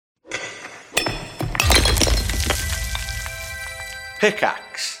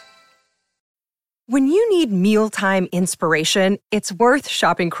Pickaxe. When you need mealtime inspiration, it's worth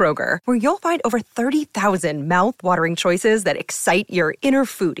shopping Kroger, where you'll find over 30,000 mouth-watering choices that excite your inner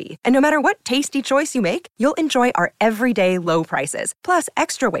foodie. And no matter what tasty choice you make, you'll enjoy our everyday low prices, plus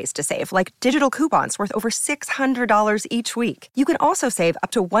extra ways to save, like digital coupons worth over $600 each week. You can also save up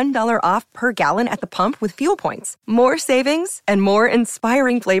to $1 off per gallon at the pump with fuel points. More savings and more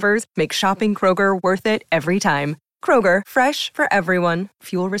inspiring flavors make shopping Kroger worth it every time. Kroger, fresh for everyone.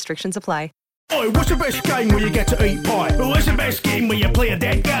 Fuel restrictions apply. Oi, what's the best game where you get to eat pie? What's the best game where you play a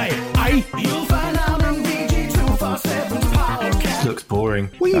dead guy? Eh? You'll find out on VG247's podcast. Looks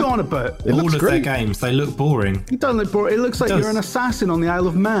boring. What are you on about? All of their games, they look boring. You don't look boring. It looks like you're an assassin on the Isle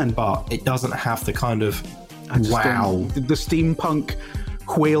of Man. But it doesn't have the kind of wow. The steampunk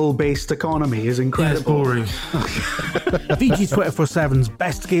quail-based economy is incredible. Yeah, it's boring. VG247's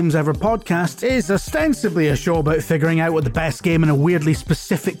Best Games Ever podcast is ostensibly a show about figuring out what the best game in a weirdly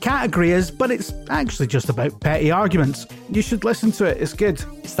specific category is, but it's actually just about petty arguments. You should listen to it, it's good.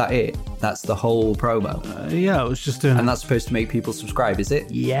 Is that it? That's the whole promo? Yeah, I was just doing And that's supposed to make people subscribe, is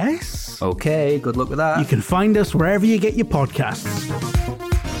it? Yes. Okay, good luck with that. You can find us wherever you get your podcasts.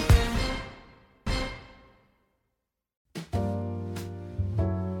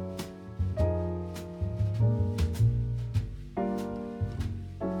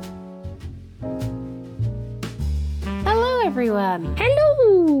 Everyone.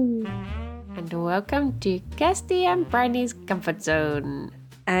 Hello! And welcome to Kirsty and Bryony's Comfort Zone.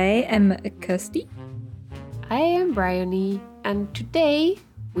 I am Kirsty. I am Bryony, and today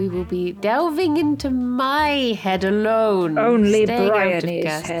we will be delving into my head alone. Only Staying Bryony's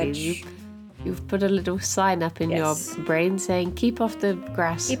out of Kirsty's. head. You've put a little sign up in your brain saying, keep off the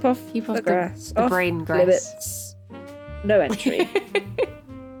grass. Keep off the grass. The brain grass. Limits. No entry.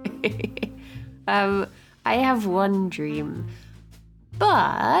 I have one dream,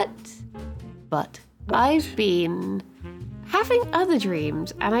 but I've been having other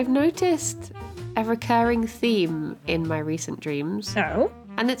dreams, and I've noticed a recurring theme in my recent dreams. Oh.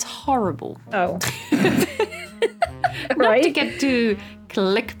 And it's horrible. Oh. Not to get too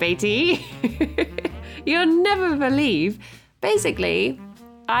clickbaity. You'll never believe. Basically,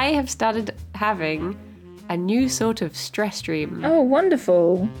 I have started having a new sort of stress dream. Oh,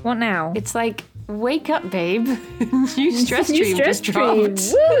 wonderful. What now? It's like, wake up, babe. New stress dream just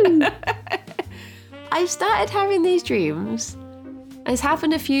dropped. Woo! I've started having these dreams. It's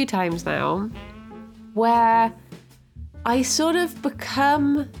happened a few times now, where I sort of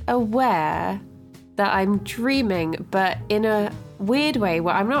become aware that I'm dreaming, but in a weird way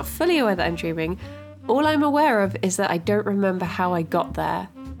where I'm not fully aware that I'm dreaming. All I'm aware of is that I don't remember how I got there.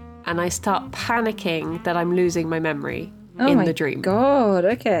 And I start panicking that I'm losing my memory in the dream. Oh my god,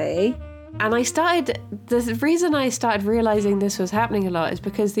 okay. And the reason I started realizing this was happening a lot is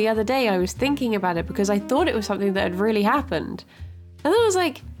because the other day I was thinking about it because I thought it was something that had really happened. And then I was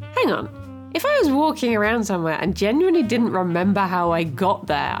like, hang on, if I was walking around somewhere and genuinely didn't remember how I got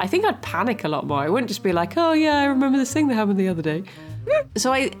there, I think I'd panic a lot more. I wouldn't just be like, oh yeah, I remember this thing that happened the other day.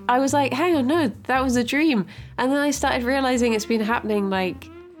 So I was like, hang on, no, that was a dream. And then I started realizing it's been happening like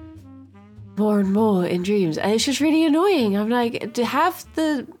more and more in dreams. And it's just really annoying. I'm like, to have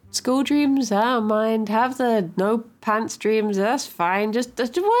the school dreams, I don't mind. Have the no pants dreams, that's fine. Just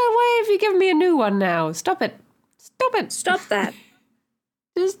why have you given me a new one now? Stop it. Stop that.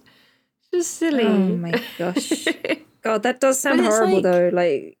 just silly. Oh my gosh. God, that does sound horrible like, though.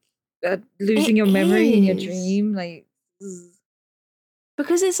 Like losing your memory in your dream. Like,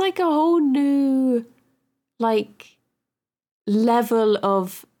 because it's like a whole new like level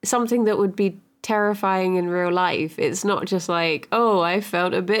of something that would be terrifying in real life. It's not just like, oh, I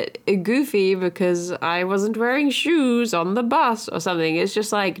felt a bit goofy because I wasn't wearing shoes on the bus or something. It's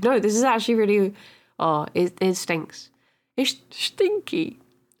just like, no, this is actually really, it stinks. It's stinky.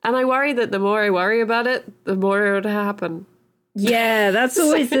 And I worry that the more I worry about it, the more it would happen. Yeah, that's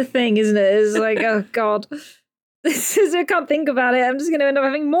always the thing, isn't it? It's like, oh God, I can't think about it. I'm just going to end up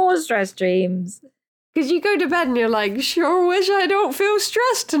having more stress dreams. Because you go to bed and you're like, sure wish I don't feel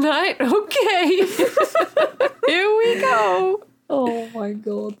stressed tonight. Okay. Here we go. Oh my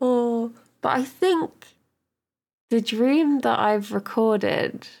God. Oh, but I think the dream that I've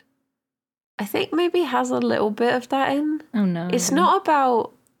recorded, I think maybe has a little bit of that in. Oh no. It's not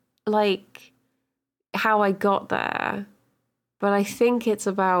about like how I got there, but I think it's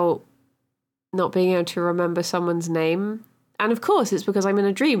about not being able to remember someone's name. And of course, it's because I'm in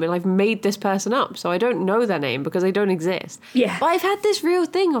a dream and I've made this person up, so I don't know their name because they don't exist. Yeah. But I've had this real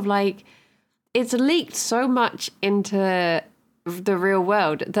thing of like, it's leaked so much into the real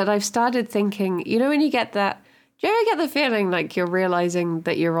world that I've started thinking, you know, when you get that Do you ever get the feeling like you're realizing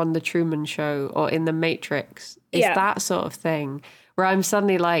that you're on the Truman Show or in the Matrix? It's that sort of thing where I'm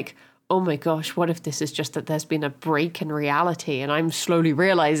suddenly like, oh my gosh, what if this is just that there's been a break in reality and I'm slowly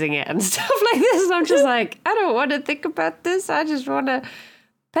realizing it and stuff like this? And I'm just like, I don't want to think about this. I just want to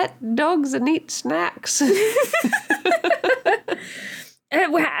pet dogs and eat snacks.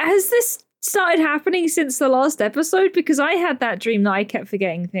 Has this started happening since the last episode? Because I had that dream that I kept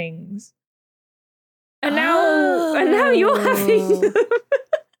forgetting things. And now you're having them.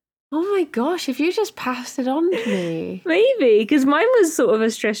 Oh my gosh, if you just passed it on to me. Maybe, because mine was sort of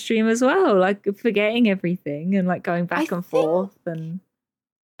a stress dream as well, like forgetting everything and like going back and forth. And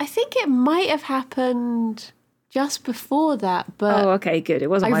I think it might have happened just before that, but okay, good. It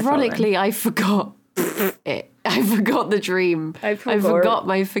wasn't ironically, my fault, I forgot it. I forgot the dream. I forgot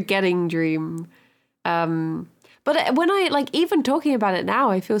my forgetting dream. But when I like even talking about it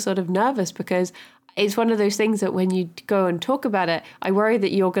now, I feel sort of nervous because it's one of those things that when you go and talk about it, I worry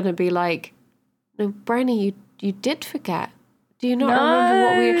that you're going to be like, no, Bryony, you did forget. Do you not remember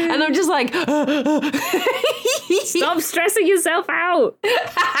what we... And I'm just like... Stop stressing yourself out.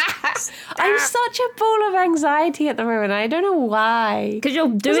 I'm such a ball of anxiety at the moment. I don't know why. Because you're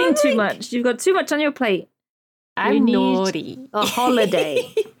doing too much. You've got too much on your plate. I'm naughty. A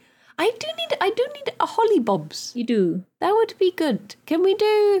holiday. I do need a hollybobs. You do. That would be good. Can we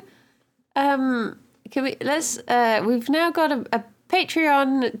do... we've now got a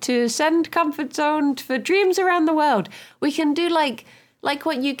Patreon to send Comfort Zone for dreams around the world. We can do like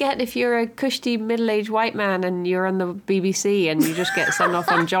what you get if you're a cushy middle-aged white man and you're on the BBC and you just get sent off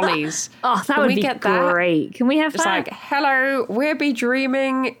on jollies. Oh, that would be great. Can we have that? It's like, hello, we'll be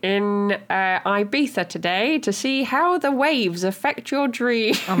dreaming in Ibiza today to see how the waves affect your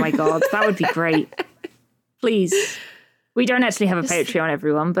dream. Oh my God, that would be great. Please. We don't actually have a Patreon,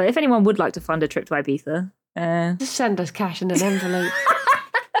 everyone, but if anyone would like to fund a trip to Ibiza... just send us cash in an envelope.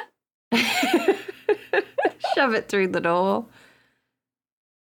 Shove it through the door.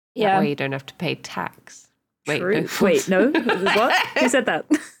 Yeah. That way you don't have to pay tax. True. Wait, no? What? Who said that?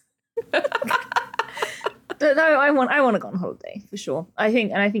 No, I want to go on holiday, for sure. I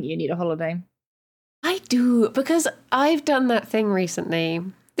think you need a holiday. I do, because I've done that thing recently...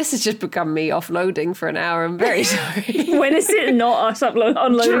 This has just become me offloading for an hour. I'm very sorry. When is it not us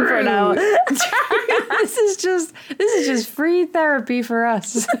unloading for an hour? This is just free therapy for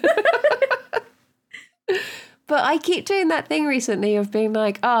us. But I keep doing that thing recently of being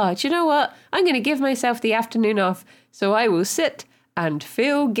like, do you know what? I'm going to give myself the afternoon off, so I will sit and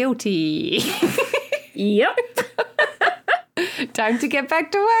feel guilty. Yep. Time to get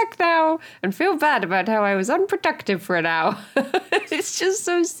back to work now and feel bad about how I was unproductive for an hour. It's just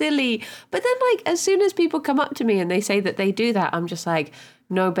so silly. But then, like, as soon as people come up to me and they say that they do that, I'm just like,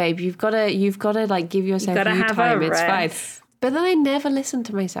 no, babe, you've got to like give yourself time. It's fine. But then I never listen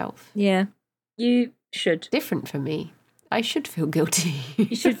to myself. Yeah, you should. Different for me. I should feel guilty.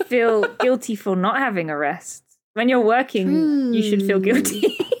 You should feel guilty for not having a rest. When you're working, you should feel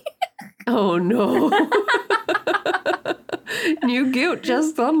guilty. Oh no. New guilt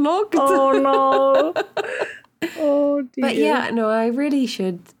just unlocked. Oh no. Oh dear. But yeah, no, I really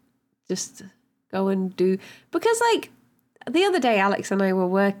should just go and do, because like the other day Alex and I were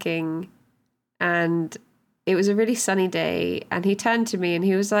working and it was a really sunny day and he turned to me and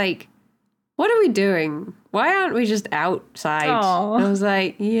he was like, what are we doing? Why aren't we just outside? Aww. And I was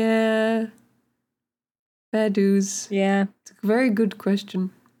like, yeah, fair dues. Yeah. It's a very good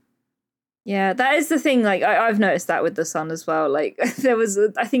question. Yeah, that is the thing. Like, I've noticed that with the sun as well. Like, I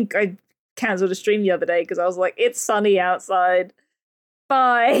think I cancelled a stream the other day because I was like, it's sunny outside.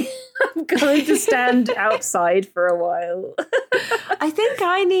 Bye. I'm going to stand outside for a while. I think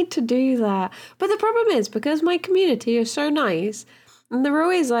I need to do that. But the problem is, because my community is so nice, and they're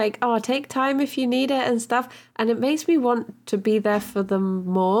always like, oh, take time if you need it and stuff. And it makes me want to be there for them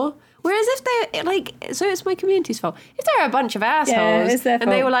more. Whereas if they're like, so it's my community's fault. If they're a bunch of assholes it's their and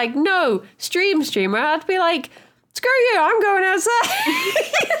fault. they were like, no, streamer, I'd be like, screw you, I'm going outside.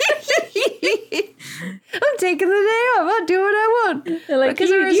 I'm taking the day off. I'll do what I want. They're like,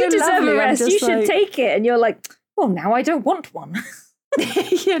 Because you deserve lovely, a rest. You should like, take it. And you're like, well, now I don't want one.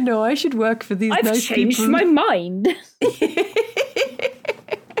 Yeah, no, I should work for these I've nice changed people. my mind.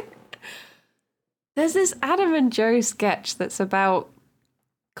 There's this Adam and Joe sketch that's about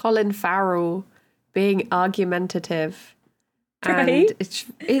Colin Farrell being argumentative. Right. And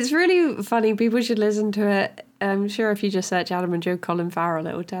it's really funny. People should listen to it. I'm sure if you just search Adam and Joe Colin Farrell,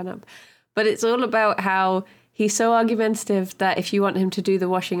 it will turn up. But it's all about how he's so argumentative that if you want him to do the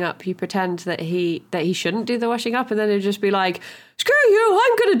washing up, you pretend that he shouldn't do the washing up, and then he'll just be like, screw you,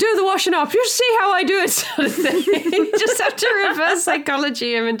 I'm going to do the washing up. You see how I do it, sort of thing. You just have to reverse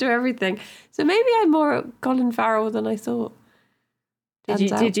psychology him into everything. So maybe I'm more Colin Farrell than I thought.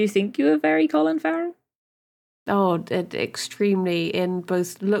 Did you think you were very Colin Farrell? Oh, extremely in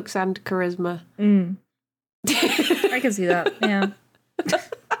both looks and charisma. I can see that, yeah.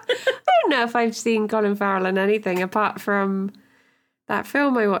 I don't know if I've seen Colin Farrell in anything apart from that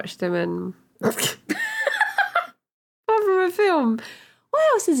film I watched him in. Apart from a film. What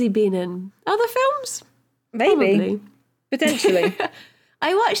else has he been in? Other films? Maybe. Probably. Potentially.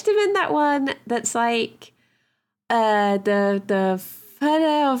 I watched him in that one that's like the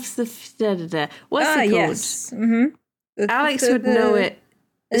photo of the what's it called? Yes. Mm-hmm. Alex would know it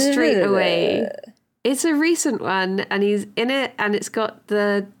straight away. It's a recent one, and he's in it, and it's got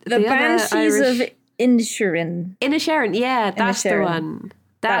the Banshees Irish... of Inisherin. Inisherin, yeah, that's the one.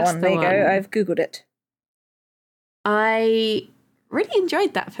 That's that one. The there you one. go. I've googled it. I really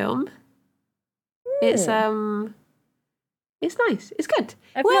enjoyed that film. It's nice. It's good.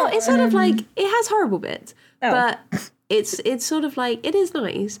 It's sort of like it has horrible bits, but it's sort of like it is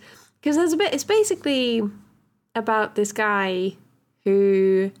nice because there's a bit. It's basically about this guy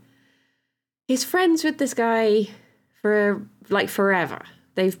who. He's friends with this guy for like forever.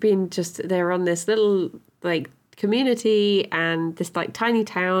 They're on this little like community and this like tiny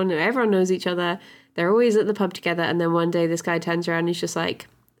town and everyone knows each other. They're always at the pub together, and then one day this guy turns around and he's just like,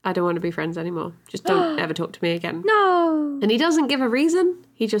 I don't want to be friends anymore. Just don't ever talk to me again. No. And he doesn't give a reason.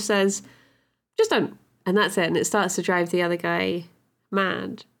 He just says, just don't. And that's it. And it starts to drive the other guy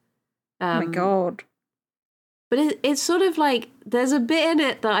mad. Oh my God. But it's sort of like, there's a bit in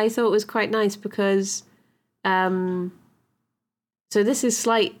it that I thought was quite nice because, so this is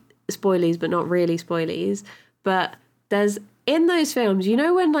slight spoilies, but not really spoilies. But there's, in those films, you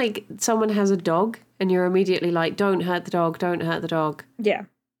know when like someone has a dog and you're immediately like, don't hurt the dog, don't hurt the dog. Yeah.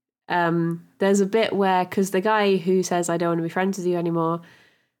 There's a bit where, because the guy who says, I don't want to be friends with you anymore,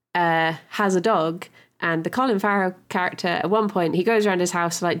 has a dog. And the Colin Farrell character, at one point, he goes around his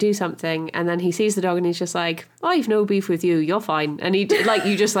house to like do something, and then he sees the dog, and he's just like, "I've no beef with you. You're fine." And he like,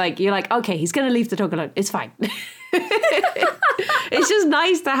 you're like, okay, he's gonna leave the dog alone. It's fine. It's just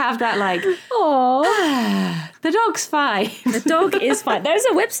nice to have that, like, oh, the dog's fine. The dog is fine. There's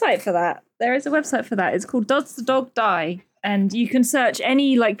a website for that. There is a website for that. It's called Does the Dog Die? And you can search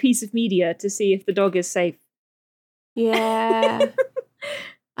any like piece of media to see if the dog is safe. Yeah.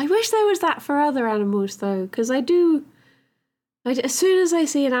 I wish there was that for other animals, though, because as soon as I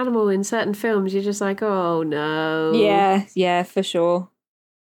see an animal in certain films, you're just like, oh, no. Yeah, for sure.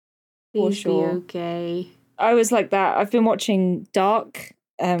 Please be okay. I was like that. I've been watching Dark,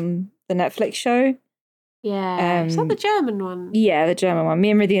 the Netflix show. Yeah. Is that the German one? Yeah, the German one. Me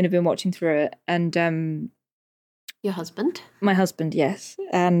and Ridian have been watching through it. And your husband? My husband, yes.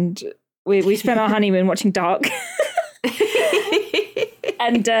 And we spent our honeymoon watching Dark.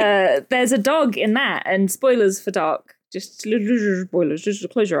 And there's a dog in that, and spoilers for Dark. Just spoilers, just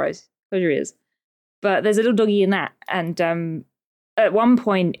close your eyes, close your ears. But there's a little doggy in that, and at one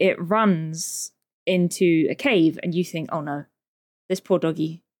point it runs into a cave, and you think, oh no, this poor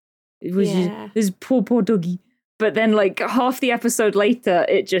doggy. This poor doggy. But then like half the episode later,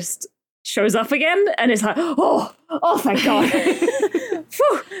 it just shows up again, and it's like, oh thank God.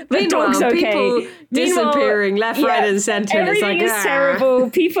 The dog's okay. People disappearing left, right, and centre. Everything is terrible.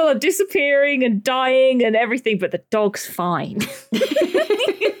 People are disappearing and dying and everything, but the dog's fine.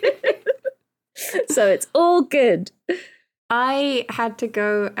 So it's all good. I had to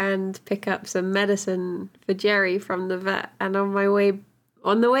go and pick up some medicine for Jerry from the vet, and on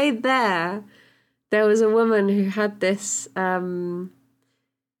the way there was a woman who had this. I'm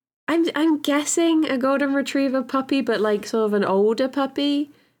guessing a golden retriever puppy, but like sort of an older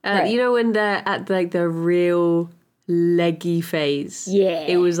puppy. Right. You know when they're at like the real leggy phase. Yeah.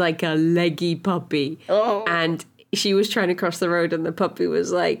 It was like a leggy puppy. Oh. And she was trying to cross the road, and the puppy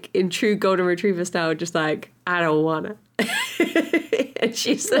was like, in true golden retriever style, just like, I don't wanna. And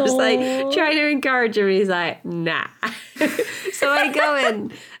she's just like trying to encourage him. He's like, nah. So I go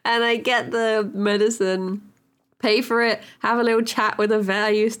in and I get the medicine, pay for it, have a little chat with a vet I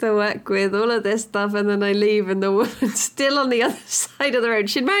used to work with, all of this stuff, and then I leave, and the woman's still on the other side of the road.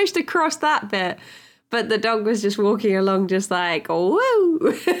 She'd managed to cross that bit, but the dog was just walking along just like, whoa.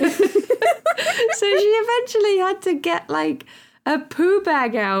 So she eventually had to get like a poo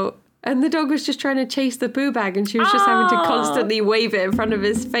bag out, and the dog was just trying to chase the poo bag, and she was just having to constantly wave it in front of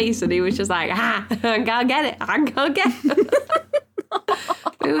his face, and he was just like, I'm gonna get it, I'm gonna get it.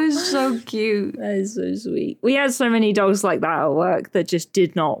 It was so cute. That is so sweet. We had so many dogs like that at work that just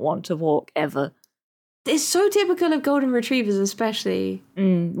did not want to walk ever. It's so typical of golden retrievers, especially.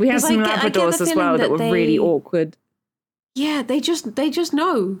 We had some I get Labradors the as well feeling that were that really awkward. Yeah, they just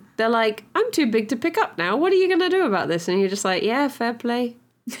know. They're like, I'm too big to pick up now. What are you going to do about this? And you're just like, yeah, fair play.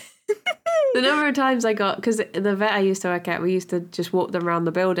 The number of times I got, because the vet I used to work at, we used to just walk them around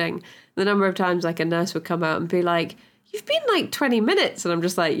the building. The number of times like a nurse would come out and be like, you've been like 20 minutes. And I'm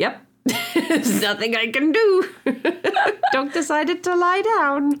just like, yep, there's nothing I can do. Dog decided to lie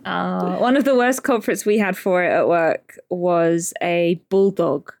down. One of the worst culprits we had for it at work was a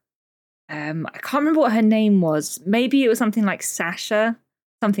bulldog. I can't remember what her name was. Maybe it was something like Sasha,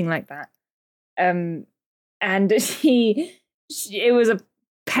 something like that. And it was a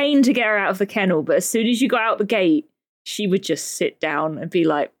pain to get her out of the kennel, but as soon as you got out the gate, she would just sit down and be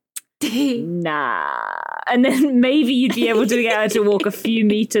like, nah. And then maybe you'd be able to get her to walk a few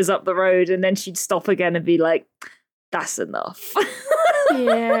meters up the road, and then she'd stop again and be like, that's enough.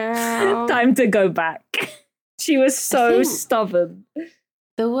 Yeah. Time to go back. She was so stubborn.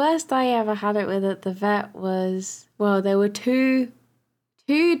 The worst I ever had it with at the vet was, well, there were two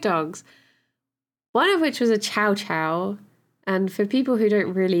dogs, one of which was a chow chow. And for people who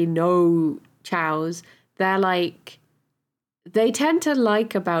don't really know chows, they're like, they tend to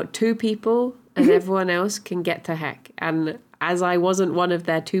like about 2 people and everyone else can get to heck. And as I wasn't one of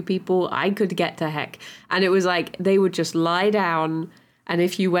their 2 people, I could get to heck. And it was like, they would just lie down. And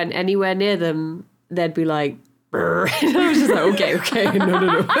if you went anywhere near them, they'd be like, brr. And I was just like, okay,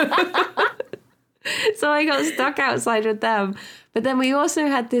 no. So I got stuck outside with them. But then we also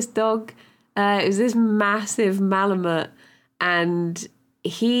had this dog, it was this massive Malamute. And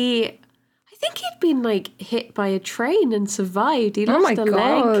I think he'd been like hit by a train and survived. He lost a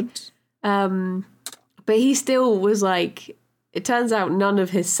leg. But he still was like, it turns out none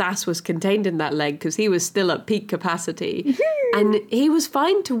of his sass was contained in that leg because he was still at peak capacity. And he was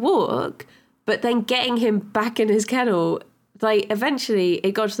fine to walk, but then getting him back in his kennel, like eventually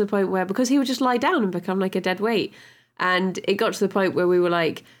it got to the point where, because he would just lie down and become like a dead weight. And it got to the point where we were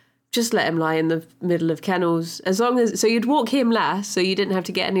like, just let him lie in the middle of kennels. As long as, so you'd walk him last, so you didn't have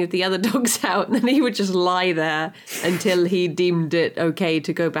to get any of the other dogs out, and then he would just lie there until he deemed it okay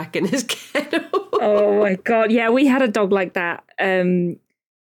to go back in his kennel. Oh my God. Yeah, we had a dog like that.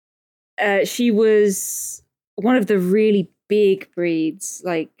 She was one of the really big breeds,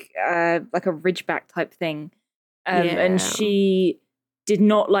 like a Ridgeback type thing. And she did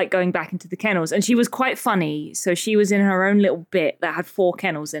not like going back into the kennels. And she was quite funny. So she was in her own little bit that had 4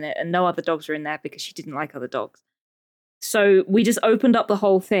 kennels in it and no other dogs were in there because she didn't like other dogs. So we just opened up the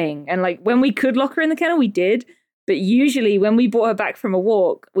whole thing. And like when we could lock her in the kennel, we did. But usually when we brought her back from a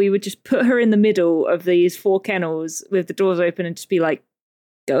walk, we would just put her in the middle of these 4 kennels with the doors open and just be like,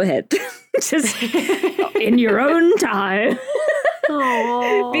 go ahead. Just in your own time.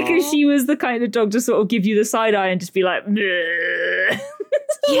 Because she was the kind of dog to sort of give you the side eye and just be like, bleh.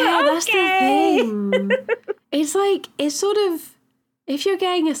 Yeah, that's the thing. It's like, it's sort of, if you're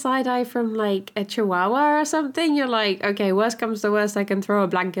getting a side eye from like a Chihuahua or something, you're like, okay, worst comes to worst, I can throw a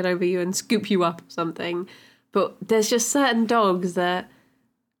blanket over you and scoop you up or something. But there's just certain dogs that,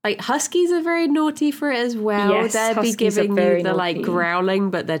 like Huskies are very naughty for it as well. Yes, They'd be giving you the like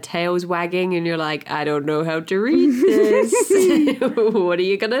growling, but their tail's wagging, and you're like, I don't know how to read this. What are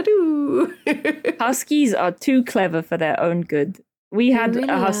you gonna do? Huskies are too clever for their own good. We had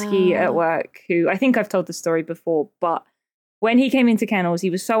a husky at work who, I think I've told the story before, but when he came into kennels, he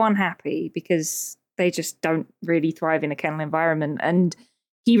was so unhappy because they just don't really thrive in a kennel environment. And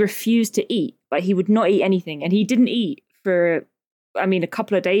he refused to eat. Like, he would not eat anything. And he didn't eat for, a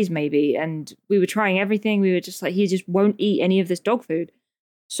couple of days maybe. And we were trying everything. We were just like, he just won't eat any of this dog food.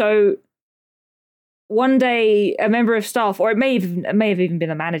 So one day, a member of staff, or it may have even been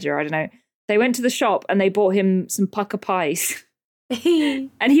the manager, I don't know, they went to the shop and they bought him some pucker pies.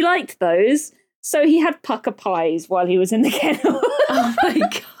 And he liked those. So he had pucker pies while he was in the kennel. Oh my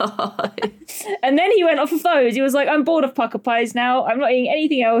God. And then he went off of those. He was like, I'm bored of pucker pies now. I'm not eating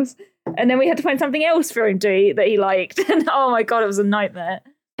anything else. And then we had to find something else for him to eat that he liked. And oh my God, it was a nightmare.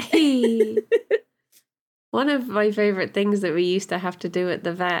 One of my favourite things that we used to have to do at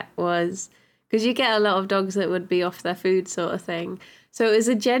the vet was, because you get a lot of dogs that would be off their food sort of thing. So it was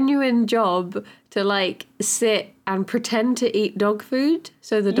a genuine job to like sit and pretend to eat dog food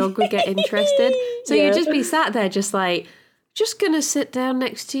so the dog would get interested. So you'd just be sat there just like, just going to sit down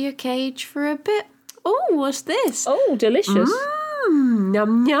next to your cage for a bit. Oh, what's this? Oh, delicious. Yum,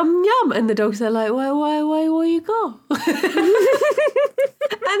 yum, yum. And the dogs are like, why you go? And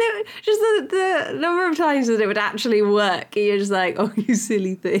just the number of times that it would actually work. And you're just like, oh, you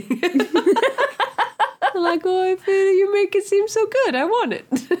silly thing. I'm like, oh, I feel you make it seem so good. I want it.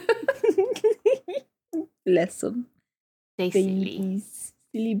 Bless them. They silly.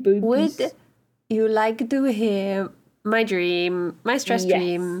 Silly boobies. Would you like to hear my dream, my stress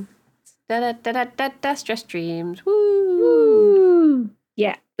dream? Da stress dreams. Woo!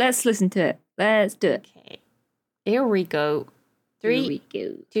 Yeah, let's listen to it. Let's do it. Okay. Here we go. 3,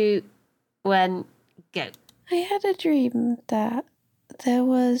 2, 1, go. I had a dream that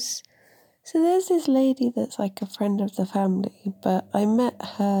there's this lady that's like a friend of the family, but I met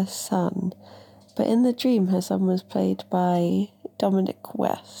her son. But in the dream, her son was played by Dominic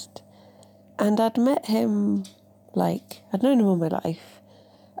West. And I'd met him, I'd known him all my life.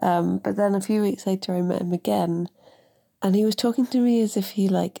 But then a few weeks later, I met him again. And he was talking to me as if he,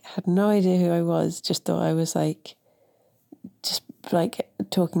 had no idea who I was, just thought I was,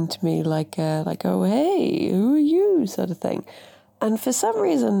 talking to me oh, hey, who are you, sort of thing. And for some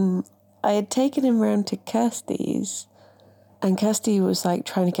reason, I had taken him round to Kirsty's, and Kirsty was,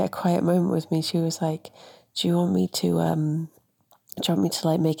 trying to get a quiet moment with me. She was like, do you want me to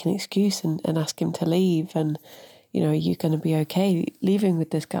make an excuse and ask him to leave? And, are you going to be okay leaving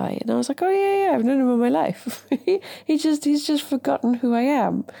with this guy? And I was like, oh, yeah, I've known him all my life. he's just forgotten who I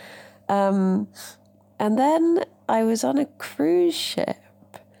am. And then I was on a cruise ship,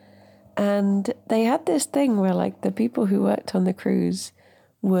 and they had this thing where, the people who worked on the cruise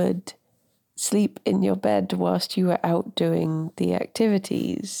would sleep in your bed whilst you were out doing the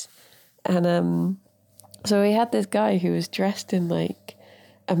activities. And so we had this guy who was dressed in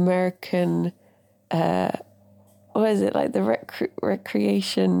American what is it, the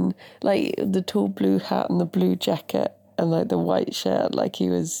recreation, the tall blue hat and the blue jacket and the white shirt, he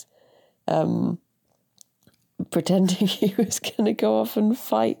was pretending he was going to go off and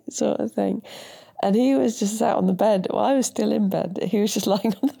fight, sort of thing. And he was just sat on the bed. Well, I was still in bed. He was just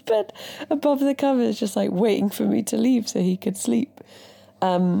lying on the bed above the covers, just waiting for me to leave so he could sleep.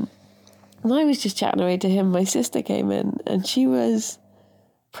 And I was just chatting away to him. My sister came in, and she was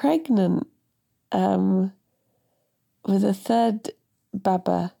pregnant with a third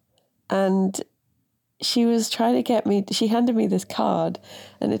baba. And she was trying to get me, she handed me this card,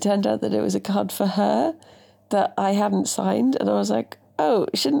 and it turned out that it was a card for her that I hadn't signed. And I was like, oh,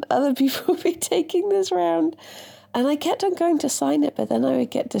 shouldn't other people be taking this round? And I kept on going to sign it, but then I would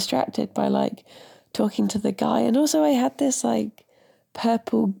get distracted by talking to the guy. And also I had this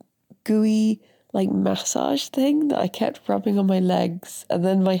purple gooey massage thing that I kept rubbing on my legs, and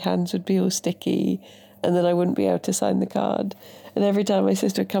then my hands would be all sticky, and then I wouldn't be able to sign the card. And every time my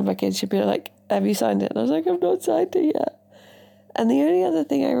sister would come back in, she'd be like, have you signed it? And I was like, I've not signed it yet. And the only other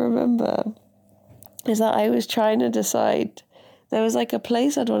thing I remember is that I was trying to decide. There was a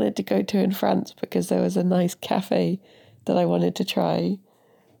place I'd wanted to go to in France because there was a nice cafe that I wanted to try,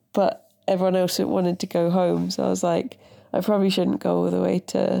 but everyone else wanted to go home. So I was like, I probably shouldn't go all the way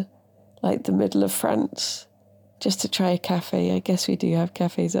to the middle of France just to try a cafe. I guess we do have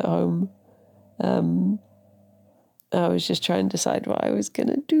cafes at home. I was just trying to decide what I was going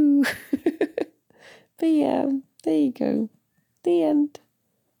to do. But yeah, there you go. The end.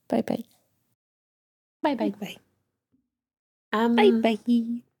 Bye-bye. Bye-bye. Bye-bye.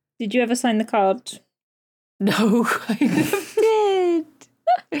 Did you ever sign the card? No, I never did.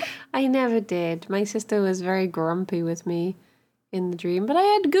 I never did. My sister was very grumpy with me in the dream, but I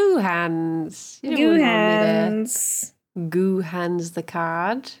had goo hands. Goo hands. Goo hands the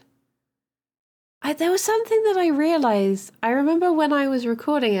card. There was something that I realised. I remember when I was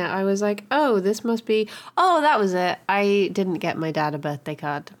recording it, I was like, oh, this must be... Oh, that was it. I didn't get my dad a birthday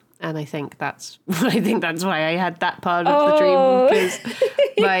card. And I think that's why I had that part of the dream, because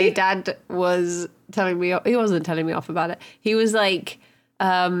my dad was telling me, he wasn't telling me off about it. He was like,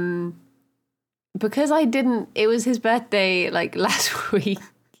 because it was his birthday last week,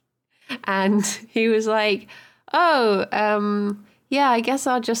 and he was like, oh, yeah, I guess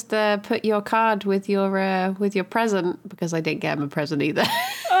I'll just put your card with your present, because I didn't get him a present either.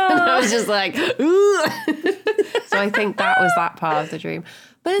 And I was just like, ooh. So I think that was that part of the dream.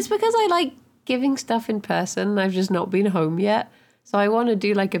 But it's because I like giving stuff in person. I've just not been home yet. So I want to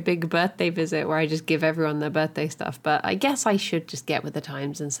do a big birthday visit where I just give everyone their birthday stuff. But I guess I should just get with the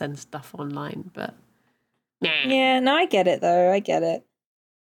times and send stuff online. But nah. Yeah, no, I get it though. I get it.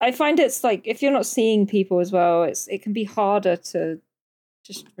 I find it's if you're not seeing people as well, it can be harder to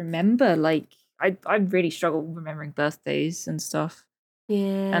just remember. I really struggle remembering birthdays and stuff.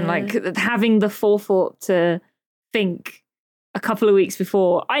 Yeah. And having the forethought to think, a couple of weeks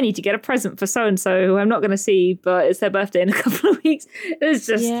before, I need to get a present for so-and-so who I'm not going to see, but it's their birthday in a couple of weeks. It's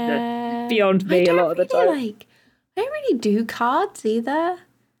just beyond me a lot of the time. I don't really do cards either.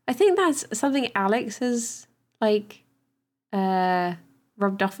 I think that's something Alex has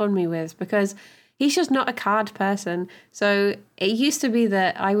rubbed off on me with, because he's just not a card person. So it used to be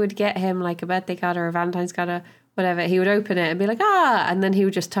that I would get him like a birthday card or a Valentine's card or whatever. He would open it and be like, and then he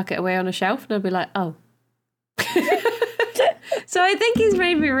would just tuck it away on a shelf, and I'd be like, oh. So I think he's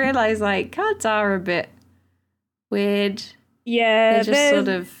made me realize like cards are a bit weird. Yeah, they just sort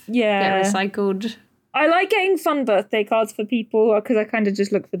of get recycled. I like getting fun birthday cards for people because I kind of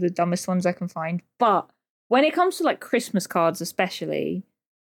just look for the dumbest ones I can find. But when it comes to like Christmas cards, especially,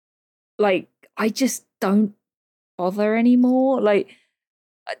 like I just don't bother anymore. Like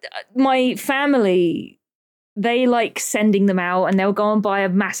my family, they like sending them out, and they'll go and buy a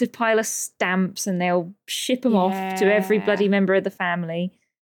massive pile of stamps and they'll ship them off to every bloody member of the family.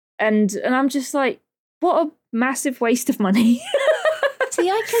 And I'm just like, what a massive waste of money. See,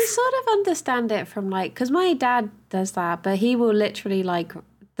 I can sort of understand it from like, because my dad does that, but he will literally like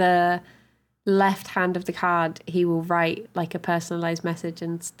the left hand of the card, he will write like a personalized message,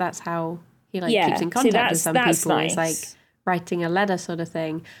 and that's how he like keeps in contact with some people. Nice. It's like writing a letter sort of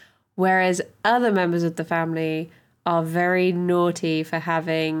thing. Whereas other members of the family are very naughty for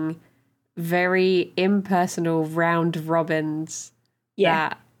having very impersonal round robins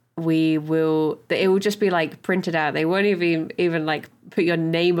that it will just be like printed out. They won't even like put your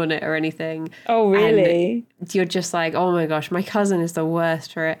name on it or anything. Oh, really? And you're just like, oh my gosh, my cousin is the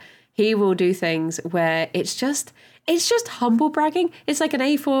worst for it. He will do things where it's just humble bragging. It's like an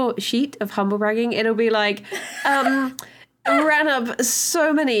A4 sheet of humble bragging. It'll be like, ran up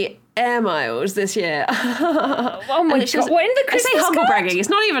so many air miles this year. Oh my God. What in the Christmas I say humble card? bragging. It's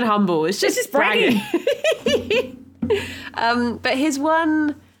not even humble. It's just bragging. But his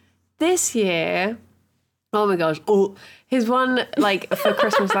one this year, oh my gosh, his one like for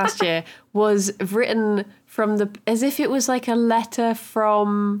Christmas last year was written from as if it was like a letter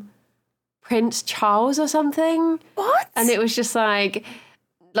from Prince Charles or something. What? And it was just like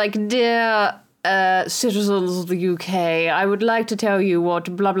dear citizens of the UK, I would like to tell you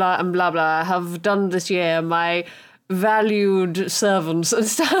what blah blah and blah blah have done this year, my valued servants and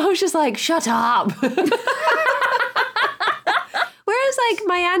stuff. I was just like, shut up. Whereas like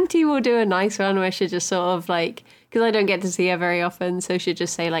my auntie will do a nice one where she just sort of like, because I don't get to see her very often, so she'd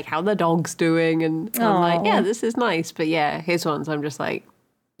just say like, how the dog's doing, and I'm like, yeah, this is nice. But yeah, his ones I'm just like,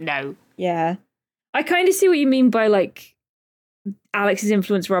 no. Yeah. I kind of see what you mean by like Alex's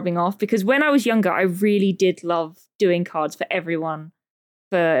influence rubbing off, because when I was younger, I really did love doing cards for everyone,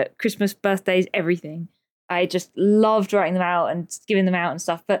 for Christmas, birthdays, everything. I just loved writing them out and giving them out and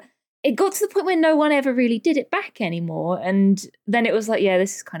stuff. But it got to the point where no one ever really did it back anymore. And then it was like, yeah,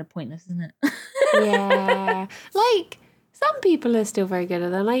 this is kind of pointless, isn't it? Yeah. Like, some people are still very good at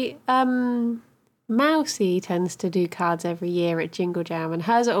them. Like, Mousy tends to do cards every year at Jingle Jam, and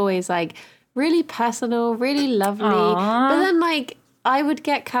hers are always like really personal, really lovely. Aww. But then like I would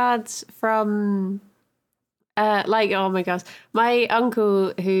get cards from like, oh my gosh, my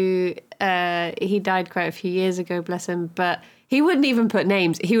uncle who he died quite a few years ago, bless him, but he wouldn't even put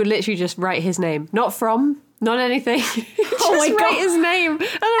names. He would literally just write his name, not from, not anything. Just Oh my God. write his name. And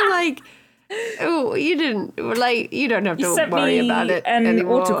I'm like, oh, you didn't, like, you don't have to worry about it an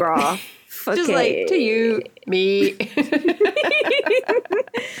anymore. autograph. Just like, to you, me.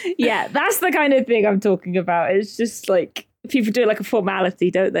 Yeah, that's the kind of thing I'm talking about. It's just like, people do it like a formality,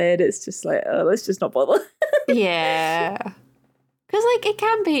 don't they? And it's just like, oh, let's just not bother. Yeah. Because, like, it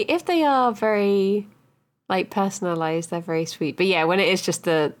can be, if they are very, like, personalised, they're very sweet. But yeah, when it is just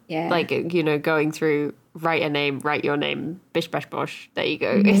like, you know, going through, write a name, write your name, bish, bash, bosh, there you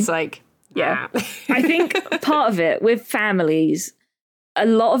go. It's like, yeah. I think part of it with families, a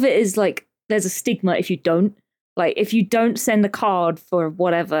lot of it is like, there's a stigma if you don't. Like, if you don't send the card for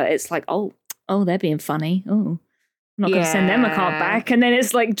whatever, it's like, oh, they're being funny. Oh, I'm not going to send them a card back. And then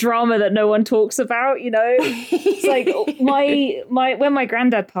it's like drama that no one talks about, you know? It's like when my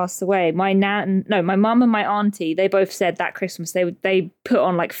granddad passed away, my mum and my auntie, they both said that Christmas, they put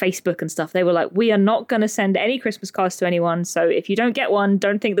on like Facebook and stuff. They were like, we are not going to send any Christmas cards to anyone. So if you don't get one,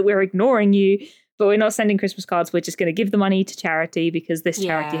 don't think that we're ignoring you, but we're not sending Christmas cards. We're just going to give the money to charity because this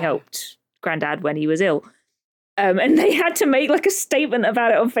charity helped Granddad when he was ill. And they had to make like a statement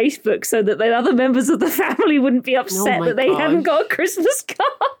about it on Facebook so that the other members of the family wouldn't be upset that they hadn't got a Christmas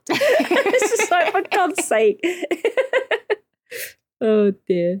card. It's just like, for God's sake. Oh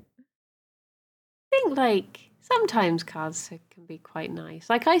dear. I think like sometimes cards can be quite nice.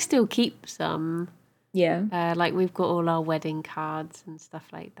 Like I still keep some Yeah. Like we've got all our wedding cards and stuff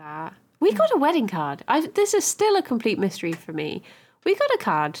like that. We got a wedding card. This is still a complete mystery for me. We got a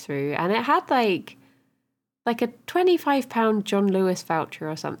card through and it had like a £25 John Lewis voucher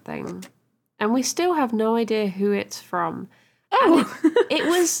or something. And we still have no idea who it's from. Oh! It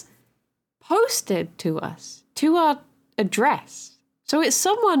was posted to us, to our address. So it's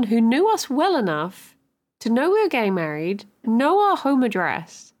someone who knew us well enough to know we were getting married, know our home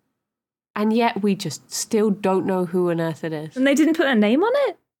address, and yet we just still don't know who on earth it is. And they didn't put a name on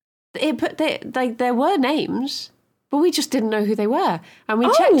it? There were names, but we just didn't know who they were. And we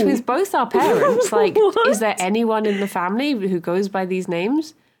checked with both our parents, like, is there anyone in the family who goes by these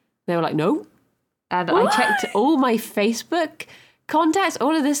names? They were like, no. And I checked all my Facebook contacts,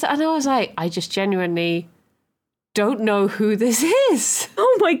 all of this, and I was like, I just genuinely don't know who this is.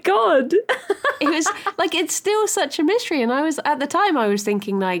 Oh my God. It was like, it's still such a mystery. And at the time I was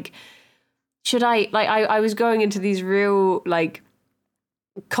thinking like, should I was going into these real like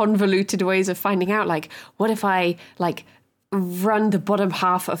convoluted ways of finding out, like, what if I like run the bottom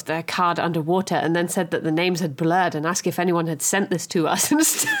half of the card underwater and then said that the names had blurred and ask if anyone had sent this to us and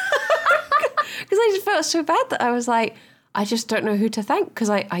stuff. Because I just felt so bad that I was like, I just don't know who to thank because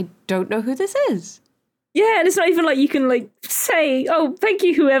I don't know who this is. Yeah, and it's not even like you can like say, oh, thank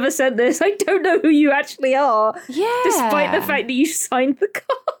you whoever sent this. I don't know who you actually are. Yeah. Despite the fact that you signed the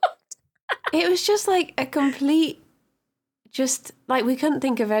card. It was just like a complete, just like we couldn't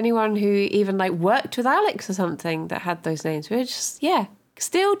think of anyone who even like worked with Alex or something that had those names. We were just, yeah,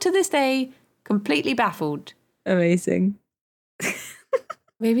 still to this day, completely baffled. Amazing.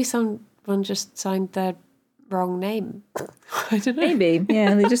 Maybe someone just signed their wrong name. I don't know. Maybe,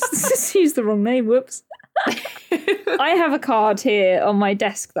 yeah, they just used the wrong name. Whoops. I have a card here on my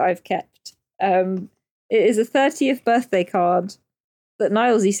desk that I've kept. It is a 30th birthday card that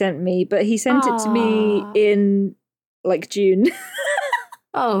Nilesy sent me, but he sent it to me in like June.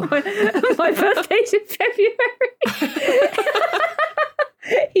 Oh. My birthday's in February.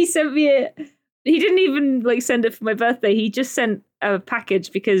 He sent me it. He didn't even like send it for my birthday. He just sent a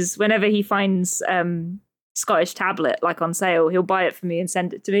package because whenever he finds Scottish tablet like on sale, he'll buy it for me and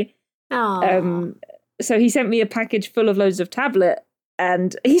send it to me. So he sent me a package full of loads of tablet,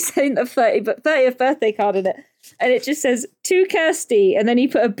 and he sent a 30th birthday card in it, and it just says to Kirsty, and then he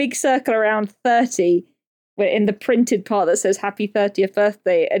put a big circle around 30 in the printed part that says happy 30th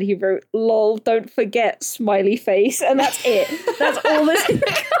birthday, and he wrote lol don't forget smiley face, and that's it. That's all that's in the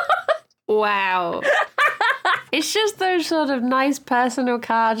card. Wow. It's just those sort of nice personal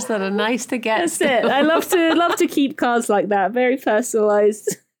cards that are nice to get. That's it. I love to keep cards like that. Very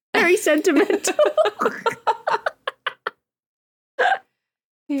personalised. Very sentimental.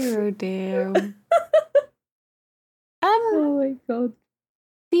 Oh dear. Oh my God.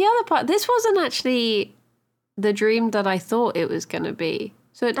 The other part, this wasn't actually the dream that I thought it was going to be.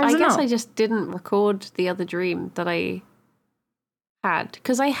 So I guess I just didn't record the other dream that I had.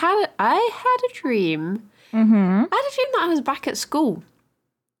 Because I had a dream. Mm-hmm. I had a dream that I was back at school.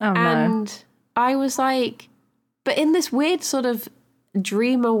 Oh, and no. I was like, but in this weird sort of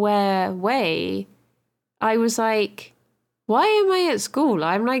dream-aware way, I was like, why am I at school?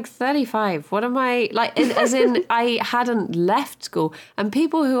 I'm like 35. What am I, like, as in I hadn't left school. And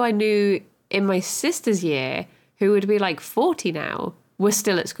people who I knew in my sister's year, who would be like 40 now, were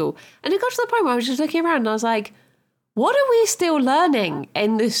still at school. And it got to the point where I was just looking around and I was like, what are we still learning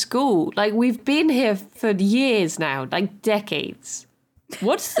in this school? Like, we've been here for years now, like decades.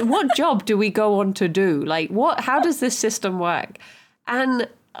 What job do we go on to do? Like, how does this system work? And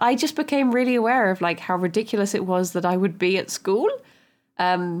I just became really aware of like how ridiculous it was that I would be at school.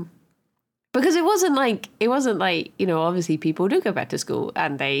 Because it wasn't like, you know, obviously people do go back to school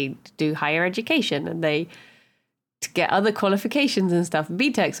and they do higher education and they get other qualifications and stuff,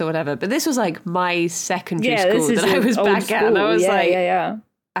 BTECs or whatever. But this was like my secondary school that I was back at. And I was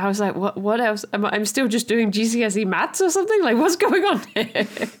I was like, what else? I'm still just doing GCSE maths or something? Like, what's going on here?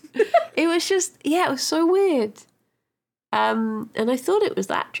 It was just, it was so weird. And I thought it was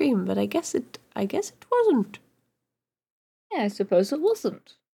that dream, but I guess it wasn't. Yeah, I suppose it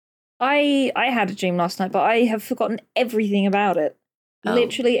wasn't. I had a dream last night, but I have forgotten everything about it. Oh.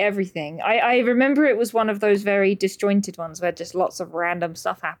 Literally everything. I remember it was one of those very disjointed ones where just lots of random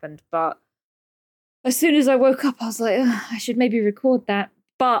stuff happened, but as soon as I woke up, I was like, I should maybe record that.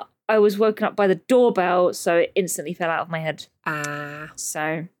 But I was woken up by the doorbell, so it instantly fell out of my head.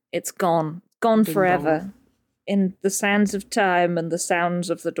 So it's gone. Gone forever. In the sands of time and the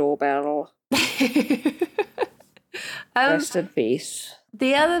sounds of the doorbell. Rest in peace.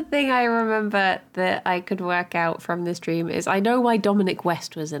 The other thing I remember that I could work out from this dream is I know why Dominic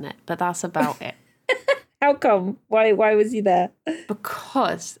West was in it, but that's about it. How come? Why was he there?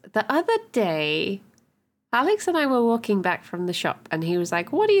 Because the other day, Alex and I were walking back from the shop and he was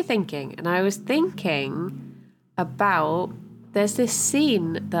like, what are you thinking? And I was thinking about, there's this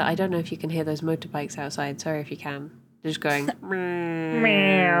scene that I don't know if you can hear those motorbikes outside. Sorry if you can. They're just going.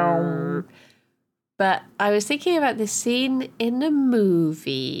 Meow. But I was thinking about this scene in a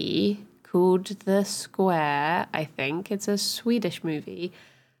movie called The Square, I think. It's a Swedish movie.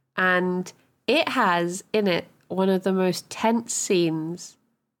 And it has in it one of the most tense scenes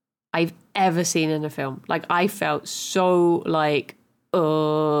I've ever seen in a film. Like, I felt so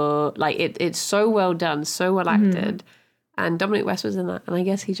it's so well done, so well acted. And Dominic West was in that. And I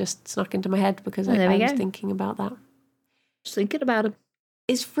guess he just snuck into my head because I was thinking about that. Just thinking about him.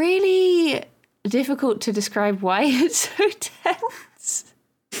 It's really difficult to describe why it's so tense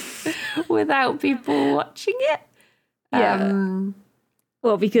without people watching it. Yeah.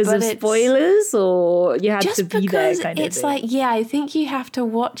 Well, because of spoilers, or you had to be there kind of it's thing? like, yeah, I think you have to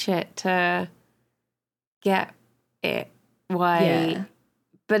watch it to get it. Why? Yeah.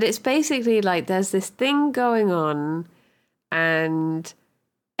 But it's basically like there's this thing going on and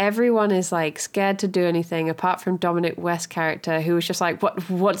everyone is like scared to do anything apart from Dominic West's character, who was just like,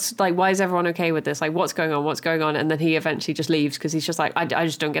 what's like, why is everyone okay with this? Like, what's going on? And then he eventually just leaves because he's just like, I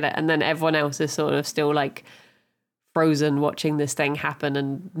just don't get it. And then everyone else is sort of still like frozen watching this thing happen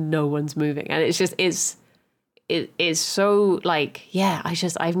and no one's moving. And it's just, it is so like, yeah,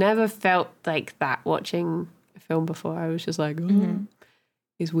 I've never felt like that watching a film before. I was just like,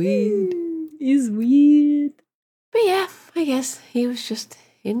 it's weird. He's weird. But yeah, I guess he was just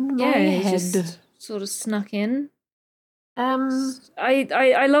in my head. Just sort of snuck in. I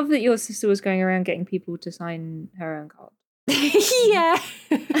I love that your sister was going around getting people to sign her own card. yeah.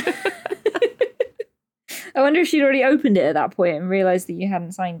 I wonder if she'd already opened it at that point and realised that you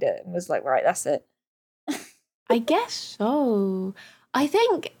hadn't signed it and was like, right, that's it. I guess so. I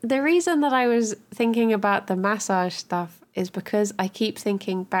think the reason that I was thinking about the massage stuff is because I keep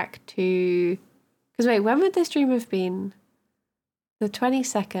thinking back to... Because wait, when would this dream have been? The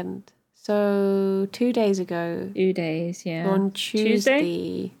 22nd. So 2 days ago. 2 days, yeah. On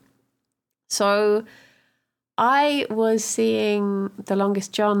Tuesday. So I was seeing The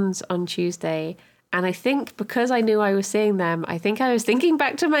Longest Johns on Tuesday. And I think because I knew I was seeing them, I think I was thinking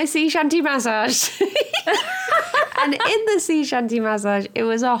back to my sea shanty massage. And in the sea shanty massage, it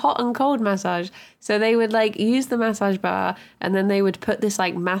was a hot and cold massage. So they would like use the massage bar and then they would put this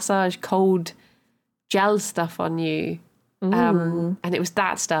like massage cold gel stuff on you. And it was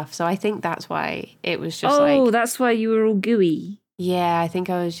that stuff. So I think that's why it was just Oh, that's why you were all gooey. Yeah, I think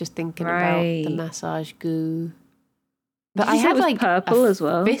I was just thinking about the massage goo. But I Did you say had it was like purple as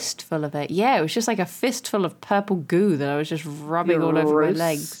well. Fistful of it. Yeah, it was just like a fistful of purple goo that I was just rubbing all over my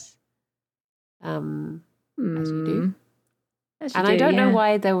legs. As you do. And I don't know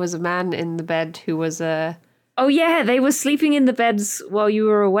why there was a man in the bed who was a... Oh yeah, they were sleeping in the beds while you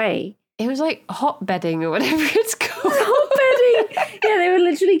were away. It was like hot bedding or whatever it's called. Hot bedding. Yeah, they were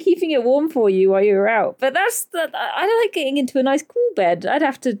literally keeping it warm for you while you were out. But I don't like getting into a nice cool bed. I'd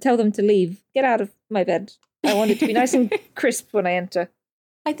have to tell them to leave. Get out of my bed. I want it to be nice and crisp when I enter.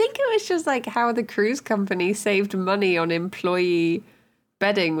 I think it was just like how the cruise company saved money on employee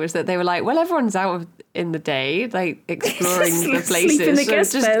bedding was that they were like, well, everyone's out in the day, like exploring the places. Sleep in the so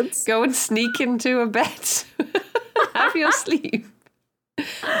guest just beds. go and sneak into a bed. Have your sleep.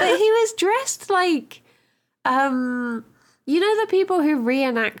 But he was dressed like, you know, the people who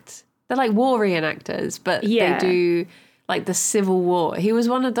reenact, they're like war reenactors, but they do like the Civil War. He was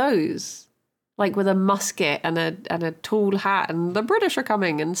one of those. Like with a musket and a tall hat and the British are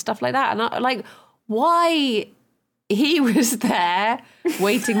coming and stuff like that. And I, like, why he was there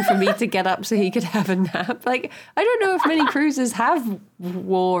waiting for me to get up so he could have a nap. Like, I don't know if many cruises have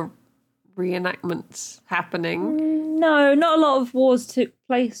war reenactments happening. No, not a lot of wars took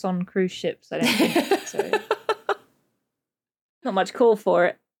place on cruise ships, I don't think. So. Not much call for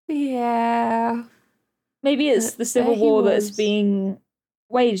it. Yeah. Maybe it's the Civil War that's was. being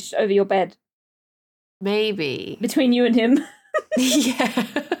waged over your bed. Maybe. Between you and him. Yeah.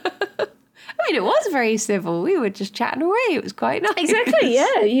 I mean, it was very civil. We were just chatting away. It was quite nice. Exactly,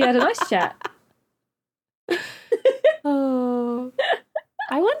 yeah. You had a nice chat. Oh.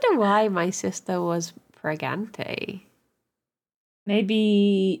 I wonder why my sister was pregante.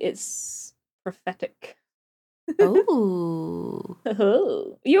 Maybe it's prophetic. Oh.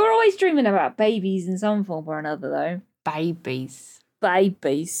 You were always dreaming about babies in some form or another, though. Babies.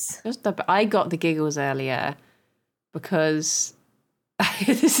 Babies. I got the giggles earlier because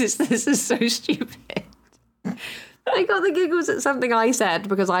this is so stupid. I got the giggles at something I said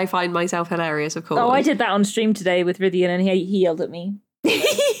because I find myself hilarious, of course. Oh, I did that on stream today with Rythian, and he yelled at me.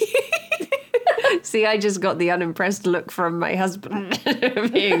 See, I just got the unimpressed look from my husband,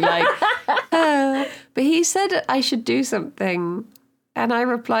 being like, but he said I should do something. And I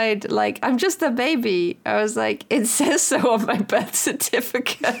replied, like, I'm just a baby. I was like, it says so on my birth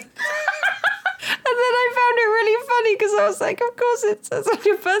certificate. And then I found it really funny because I was like, of course it says on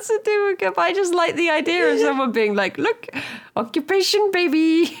your birth certificate. But I just like the idea of someone being like, look, occupation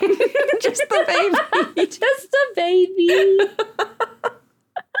baby. Just a baby. Just a baby.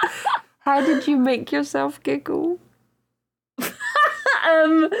 How did you make yourself giggle?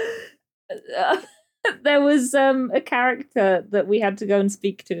 There was a character that we had to go and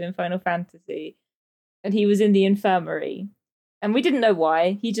speak to in Final Fantasy, and he was in the infirmary, and we didn't know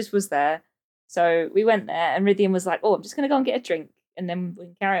why. He just was there. So we went there, and Rythian was like, oh, I'm just going to go and get a drink, and then we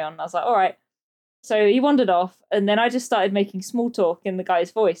can carry on. And I was like, all right. So he wandered off, and then I just started making small talk in the guy's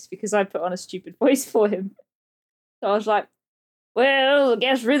voice because I put on a stupid voice for him. So I was like, well, I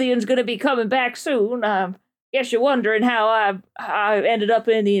guess Rythian's going to be coming back soon. Guess you're wondering how I ended up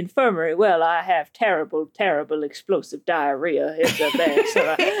in the infirmary. Well, I have terrible, terrible explosive diarrhea. It's a bad.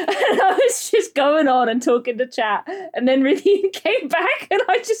 And I was just going on and talking to chat, and then Rythian came back, and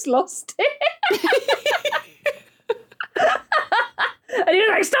I just lost it. And he was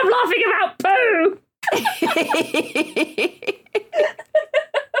like, "Stop laughing about poo."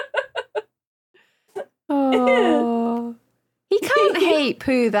 Oh. He can't hate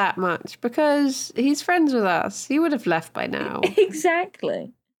Pooh that much because he's friends with us. He would have left by now.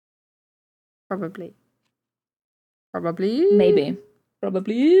 Exactly. Probably. Maybe.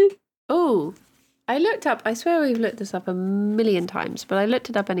 Probably. Oh, I looked up, I swear we've looked this up a million times, but I looked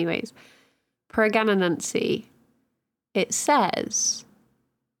it up anyways. Pregnancy. It says,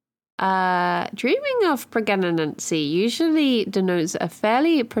 dreaming of pregnancy usually denotes a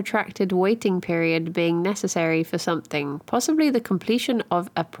fairly protracted waiting period being necessary for something, possibly the completion of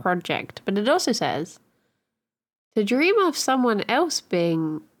a project. But it also says, to dream of someone else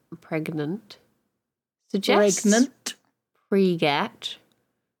being pregnant suggests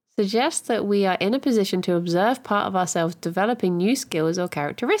suggests that we are in a position to observe part of ourselves developing new skills or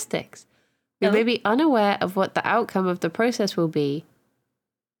characteristics. We may be unaware of what the outcome of the process will be.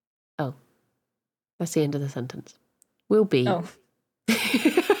 Oh, that's the end of the sentence. Will be. Oh.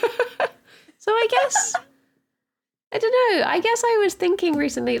 So I guess, I don't know. I guess I was thinking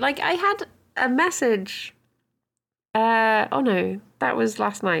recently, like I had a message. Oh no, that was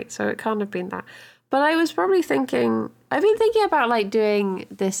last night, so it can't have been that. But I was probably thinking, I've been thinking about like doing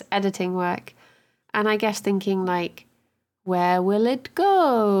this editing work, and I guess thinking like, where will it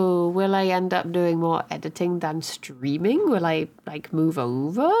go? Will I end up doing more editing than streaming? Will I like move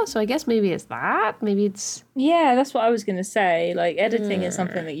over? So I guess maybe it's that. Maybe it's... Yeah, that's what I was going to say. Like editing is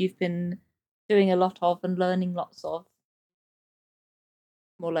something that you've been doing a lot of and learning lots of.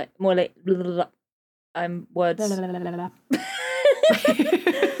 More like blah, blah, blah. Words. Blah, blah, blah, blah, blah.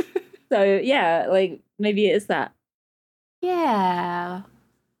 So yeah, like maybe it is that. Yeah.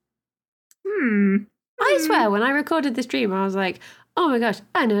 I swear, when I recorded this stream, I was like, oh my gosh,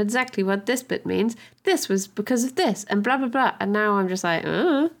 I know exactly what this bit means. This was because of this, and blah, blah, blah. And now I'm just like,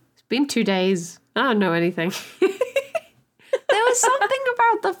 it's been 2 days. I don't know anything. There was something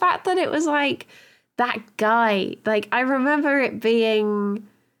about the fact that it was like, that guy. Like, I remember it being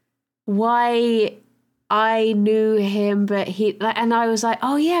why I knew him, but and I was like,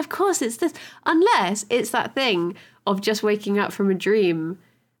 oh yeah, of course it's this. Unless it's that thing of just waking up from a dream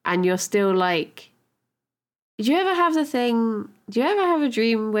and you're still like, do you ever have a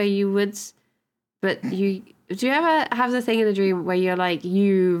dream where you would, do you ever have the thing in a dream where you're like,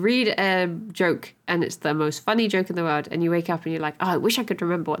 you read a joke and it's the most funny joke in the world and you wake up and you're like, oh, I wish I could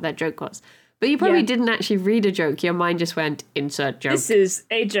remember what that joke was. But you probably didn't actually read a joke. Your mind just went, insert joke. This is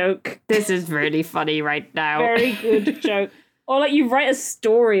a joke. This is really funny right now. Very good joke. Or like you write a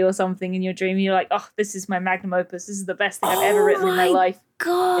story or something in your dream and you're like, oh, this is my magnum opus. This is the best thing I've ever written in my life.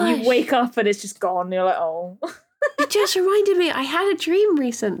 God. And you wake up and it's just gone. And you're like, oh. It just reminded me, I had a dream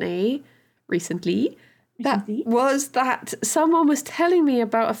recently, that was that someone was telling me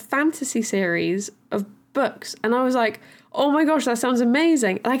about a fantasy series of books. And I was like, oh my gosh, that sounds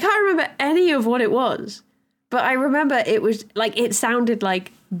amazing. And I can't remember any of what it was. But I remember it was like, it sounded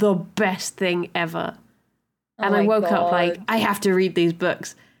like the best thing ever. And I woke up like, I have to read these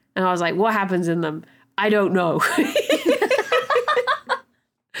books. And I was like, what happens in them? I don't know.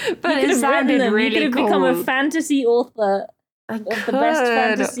 But it sounded really cool. You could have become a fantasy author of the best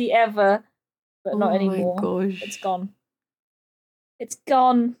fantasy ever. But not anymore. Oh my gosh. It's gone. It's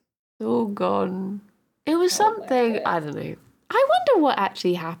gone. All gone. It was something, I don't know. I wonder what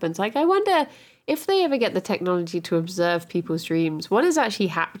actually happens. Like, I wonder if they ever get the technology to observe people's dreams, what is actually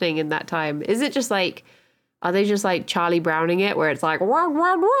happening in that time? Is it just like, are they just like Charlie Browning it, where it's like, wah,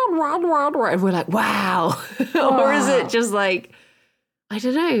 wah, wah, wah, wah, wah, and we're like, wow. Or is it just like, I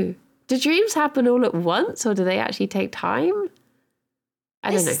don't know. Do dreams happen all at once, or do they actually take time? I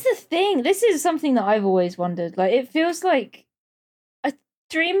don't know. This is the thing. This is something that I've always wondered. Like, it feels like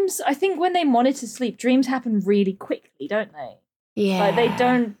dreams, I think when they monitor sleep, dreams happen really quickly, don't they? Yeah. Like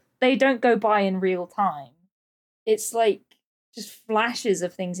they don't go by in real time. It's like just flashes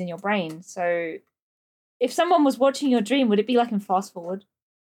of things in your brain. So if someone was watching your dream, would it be like in fast forward?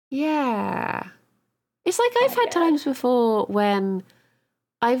 Yeah. It's like I've had times before when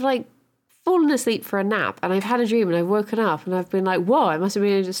I've like fallen asleep for a nap and I've had a dream and I've woken up and I've been like, whoa, I must have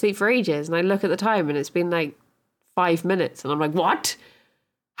been asleep for ages. And I look at the time and it's been like 5 minutes and I'm like, what?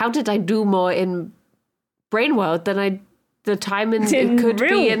 How did I do more in brain world than the time it could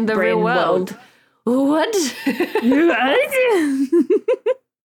be in the real world? What?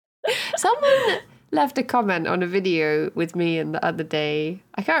 Someone left a comment on a video with me in the other day.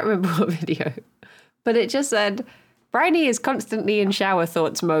 I can't remember what video, but it just said, Bryony is constantly in shower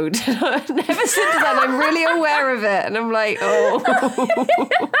thoughts mode. Ever since then, I'm really aware of it. And I'm like, oh.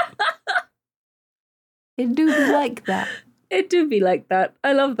 It do be like that. It do be like that.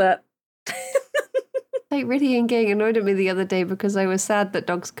 I love that. Like, really getting annoyed at me the other day because I was sad that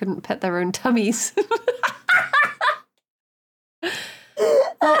dogs couldn't pet their own tummies.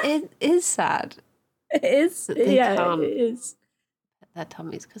 Well, it is sad. It is. Yeah, it is. Pet their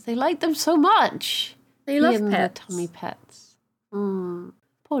tummies because they like them so much. They love Even pets. the tummy pets. Poor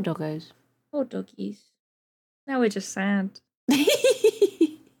doggos. Poor doggies. Now we're just sad.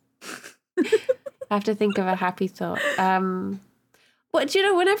 I have to think of a happy thought. Well, do you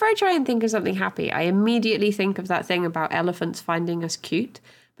know, whenever I try and think of something happy, I immediately think of that thing about elephants finding us cute.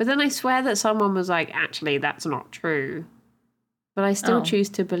 But then I swear that someone was like, actually, that's not true. But I still choose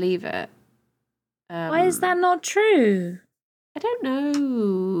to believe it. Why is that not true? I don't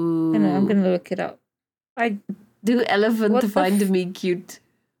know. I'm going to look it up. Do elephants find me cute?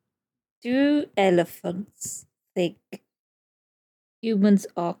 Do elephants think humans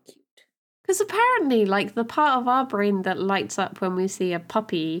are cute? Because apparently, like, the part of our brain that lights up when we see a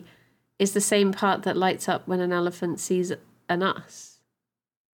puppy is the same part that lights up when an elephant sees an us.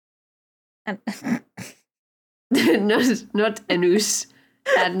 And not an us,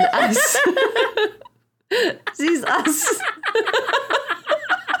 an us. Sees us.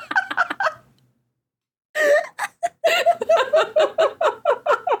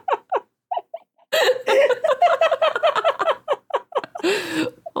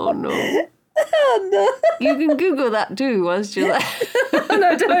 Oh no. oh, no. You can Google that too whilst you're there.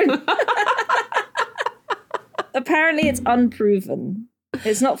 No, don't. Apparently it's unproven.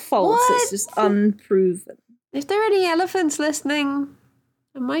 It's not false, What? it's just unproven. If there are any elephants listening,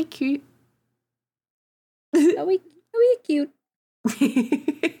 am I cute? Are we cute?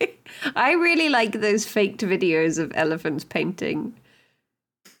 I really like those faked videos of elephants painting.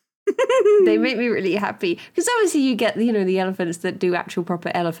 They make me really happy. Because obviously you get, the elephants that do actual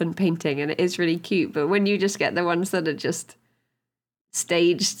proper elephant painting and it is really cute. But when you just get the ones that are just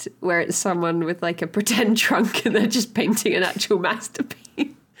staged where it's someone with like a pretend trunk and they're just painting an actual masterpiece.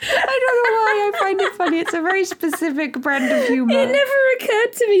 I don't know why I find it funny. It's a very specific brand of humour. It never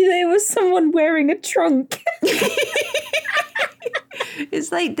occurred to me there was someone wearing a trunk.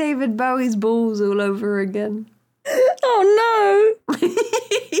 It's like David Bowie's balls all over again. Oh no.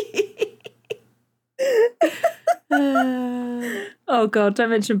 Oh god, don't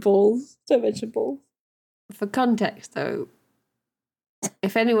mention balls. Don't mention balls. For context though,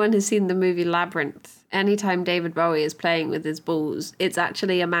 if anyone has seen the movie Labyrinth, anytime David Bowie is playing with his balls, it's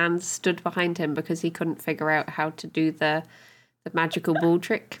actually a man stood behind him because he couldn't figure out how to do the magical ball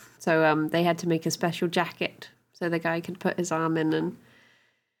trick. So they had to make a special jacket so the guy could put his arm in and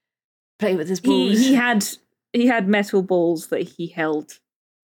play with his balls. He had metal balls that he held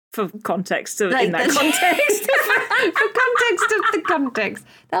for context in that context. For context of the context.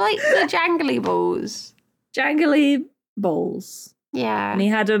 They're like the jangly balls. Jangly balls. Yeah. And he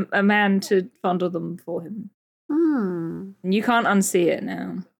had a man to fondle them for him. And you can't unsee it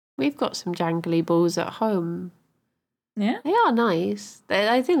now. We've got some jangly balls at home. Yeah? They are nice.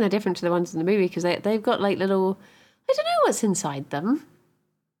 I think they're different to the ones in the movie because they've got like little... I don't know what's inside them.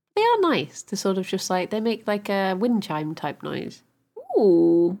 They are nice to sort of just like... They make like a wind chime type noise.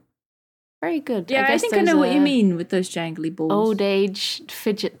 Ooh. Very good. Yeah, I think I know what you mean with those jangly balls. Old age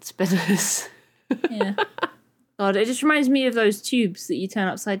fidget spinners. Yeah. God, it just reminds me of those tubes that you turn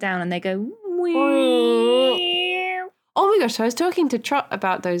upside down and they go... Oh my gosh, so I was talking to Trot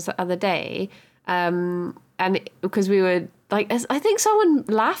about those the other day, and because we were like, I think someone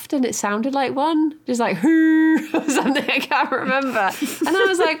laughed and it sounded like one, just like whoo or something, I can't remember. And I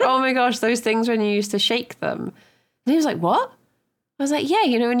was like, oh my gosh, those things when you used to shake them. And he was like, what? I was like, yeah,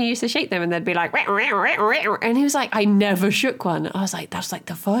 you know, when you used to shake them and they'd be like, and he was like, I never shook one. I was like, that's like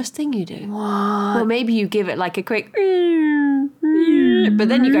the first thing you do. What? Well, maybe you give it like a quick, but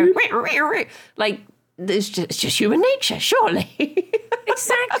then you go, like, it's just human nature, surely.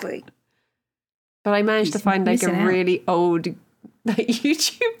 Exactly. But I managed to find like a missing out. really old like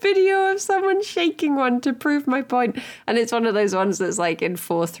YouTube video of someone shaking one to prove my point. And it's one of those ones that's like in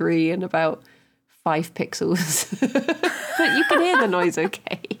 4:3 and about 5 pixels. But you can hear the noise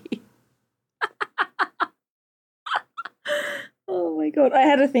okay. Oh my god! I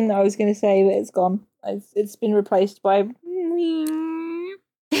had a thing that I was going to say, but it's gone. It's been replaced by.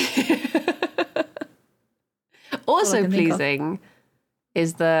 Also I can think of. pleasing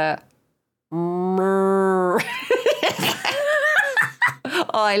is the oh,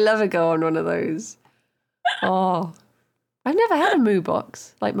 I love a go on one of those. Oh, I've never had a moo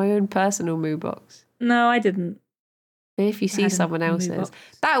box, like my own personal moo box. No, I didn't. But if you see had a someone moo else's, box.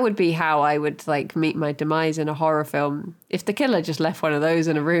 that would be how I would like meet my demise in a horror film. If the killer just left one of those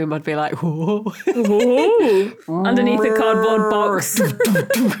in a room, I'd be like, whoa. Ooh, underneath the cardboard box.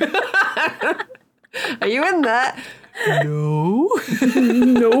 Are you in there? No.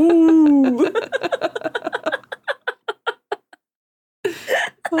 No.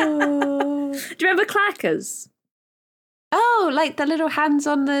 Oh. Do you remember clackers? Oh, like the little hands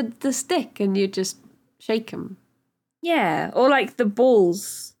on the stick and you just shake them. Yeah, or like the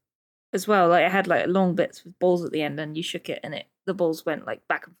balls as well. Like it had like long bits with balls at the end, and you shook it, and the balls went like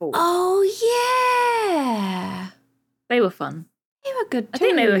back and forth. Oh, yeah. They were fun. They were good too. I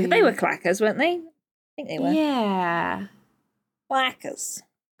think they were clackers, weren't they? I think they were. Yeah. Clackers.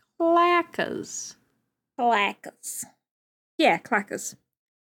 Clackers. Clackers. Yeah, clackers.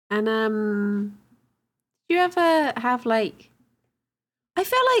 And do you ever have like, I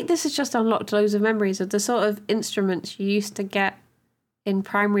feel like this has just unlocked loads of memories of the sort of instruments you used to get in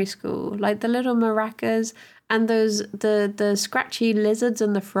primary school, like the little maracas and those the scratchy lizards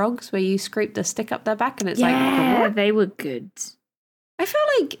and the frogs where you scrape the stick up their back and it's Yeah, like, they were good. I feel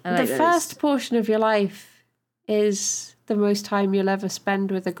like I like the those. first portion of your life is the most time you'll ever spend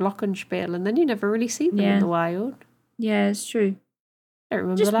with a glockenspiel, and then you never really see them in Yeah. the wild. Yeah, it's true. I don't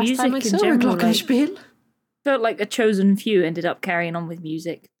remember Just the last time I music in saw general, a glockenspiel. Felt like a chosen few ended up carrying on with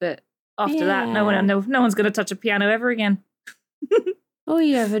music, but after that, no one's going to touch a piano ever again. All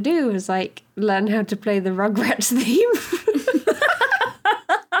you ever do is like learn how to play the Rugrats theme.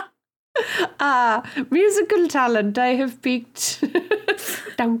 Musical talent, I have peaked.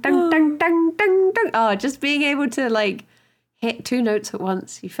 Dun, dun, dun, dun, dun, dun. Oh, just being able to like hit 2 notes at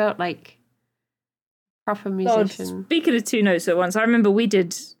once. You felt like a proper musician. Speaking of 2 notes at once, I remember we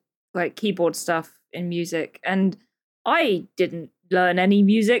did like keyboard stuff in music, and I didn't learn any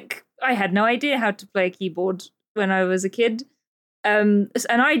music. I had no idea how to play a keyboard when I was a kid. And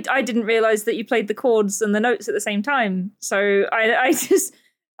I didn't realize that you played the chords and the notes at the same time. So I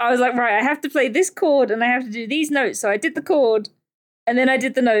was like, right, I have to play this chord and I have to do these notes. So I did the chord and then I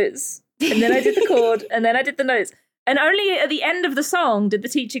did the notes and then I did the chord and then I did the notes. And only at the end of the song did the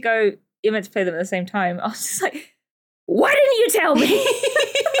teacher go, you're meant to play them at the same time. I was just like, why didn't you tell me?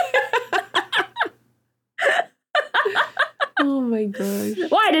 Oh my gosh.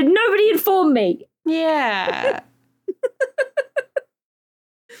 Why did nobody inform me? Yeah.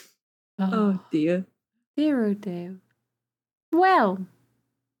 Oh dear. Dear, oh dear. Well,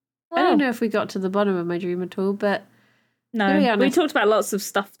 I don't know if we got to the bottom of my dream at all, but to be No, we honest- talked about lots of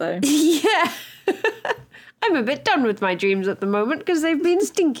stuff though. yeah. I'm a bit done with my dreams at the moment because they've been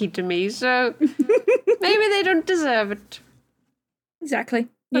stinky to me, so maybe they don't deserve it. Exactly.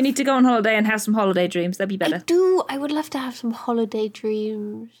 You need to go on holiday and have some holiday dreams. That'd be I better. do. I would love to have some holiday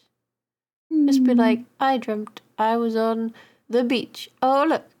dreams. Just be like, I dreamt I was on the beach. Oh,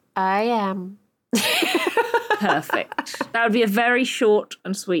 look, I am. Perfect. That would be a very short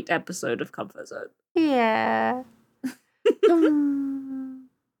and sweet episode of Comfort Zone. Yeah. I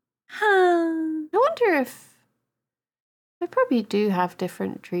wonder if I probably do have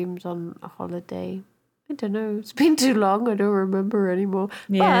different dreams on a holiday. I don't know. It's been too long. I don't remember anymore.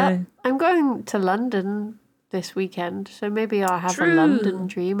 Yeah. But I'm going to London this weekend, so maybe I'll have True. a London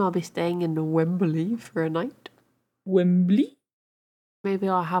dream. I'll be staying in Wembley for a night. Wembley? Maybe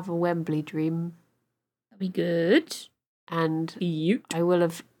I'll have a Wembley dream, That'd be good. and Cute. I will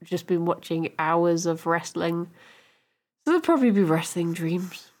have just been watching hours of wrestling. So there'll probably be wrestling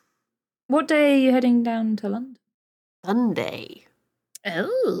dreams. What day are you heading down to London? Sunday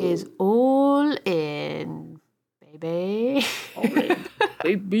Oh. is all in, baby.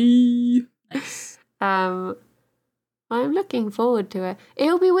 Baby. Nice. I'm looking forward to it.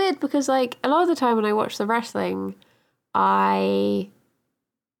 It'll be weird because, like, a lot of the time when I watch the wrestling, because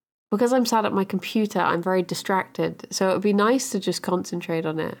I'm sat at my computer, I'm very distracted. So it would be nice to just concentrate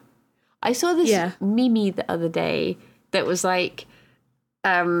on it. I saw this meme the other day that was like,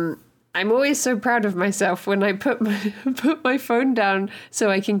 I'm always so proud of myself when I put my phone down so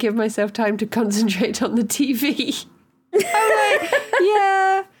I can give myself time to concentrate on the TV. I'm like,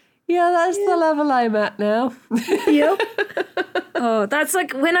 yeah, that's the level I'm at now. Yep. Oh, that's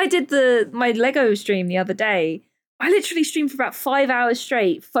like when I did my Lego stream the other day. I literally streamed for about 5 hours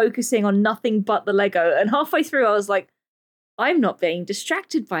straight, focusing on nothing but the Lego. And halfway through, I was like, I'm not being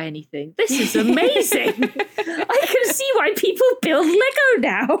distracted by anything. This is amazing. I can see why people build Lego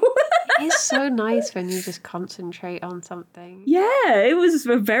now. It's so nice when you just concentrate on something. Yeah, it was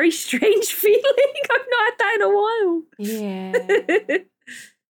a very strange feeling. I've not had that in a while. Yeah.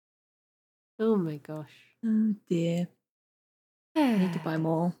 Oh my gosh. Oh dear. I need to buy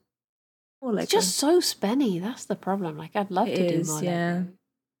more. More Lego. It's just so spenny. That's the problem. Like, I'd love to do more yeah. Lego.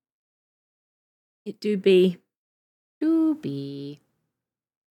 It do be. Do be.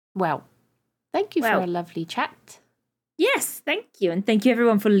 Well, thank you for a lovely chat. Yes, thank you. And thank you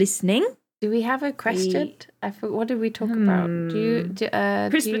everyone for listening. Do we have a question? What did we talk about?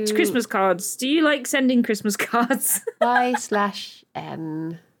 Christmas cards. Do you like sending Christmas cards?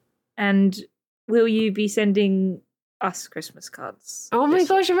 Y/N. And will you be sending us Christmas cards? Oh my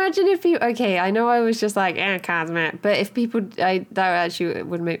gosh, imagine if people... Okay, I know I was just like, cards, man. But if people... that actually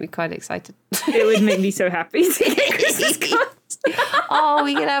would make me quite excited. It would make me so happy to get Christmas cards. Oh,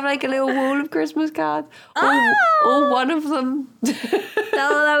 we can have like a little wall of Christmas cards. Or one of them.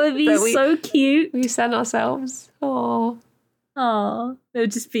 Oh, that would be so cute. We sent ourselves. Oh. It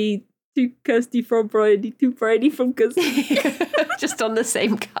would just be to Kirsty from Bridie, to Bridie from Kirsty. Just on the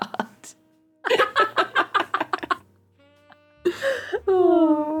same card.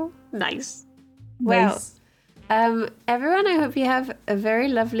 Oh, nice. Well, everyone, I hope you have a very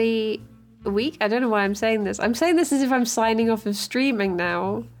lovely week. I don't know why I'm saying this. I'm saying this as if I'm signing off of streaming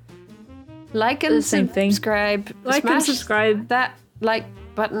now. Like and subscribe. Like and subscribe. That like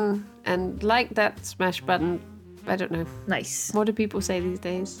button and like that smash button. I don't know. Nice. What do people say these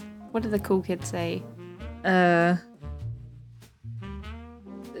days? What do the cool kids say?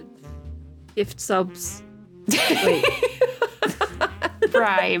 Gift subs. Wait.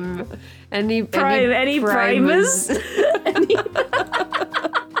 Prime. Any primers?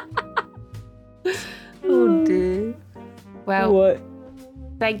 Oh dear. Well, what?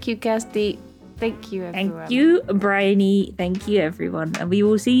 Thank you, Kirsty. Thank you, everyone. Thank you, Bryony. Thank you, everyone. And we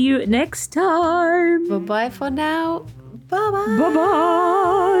will see you next time. Bye-bye for now. Bye-bye.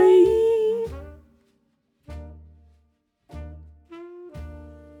 Bye-bye.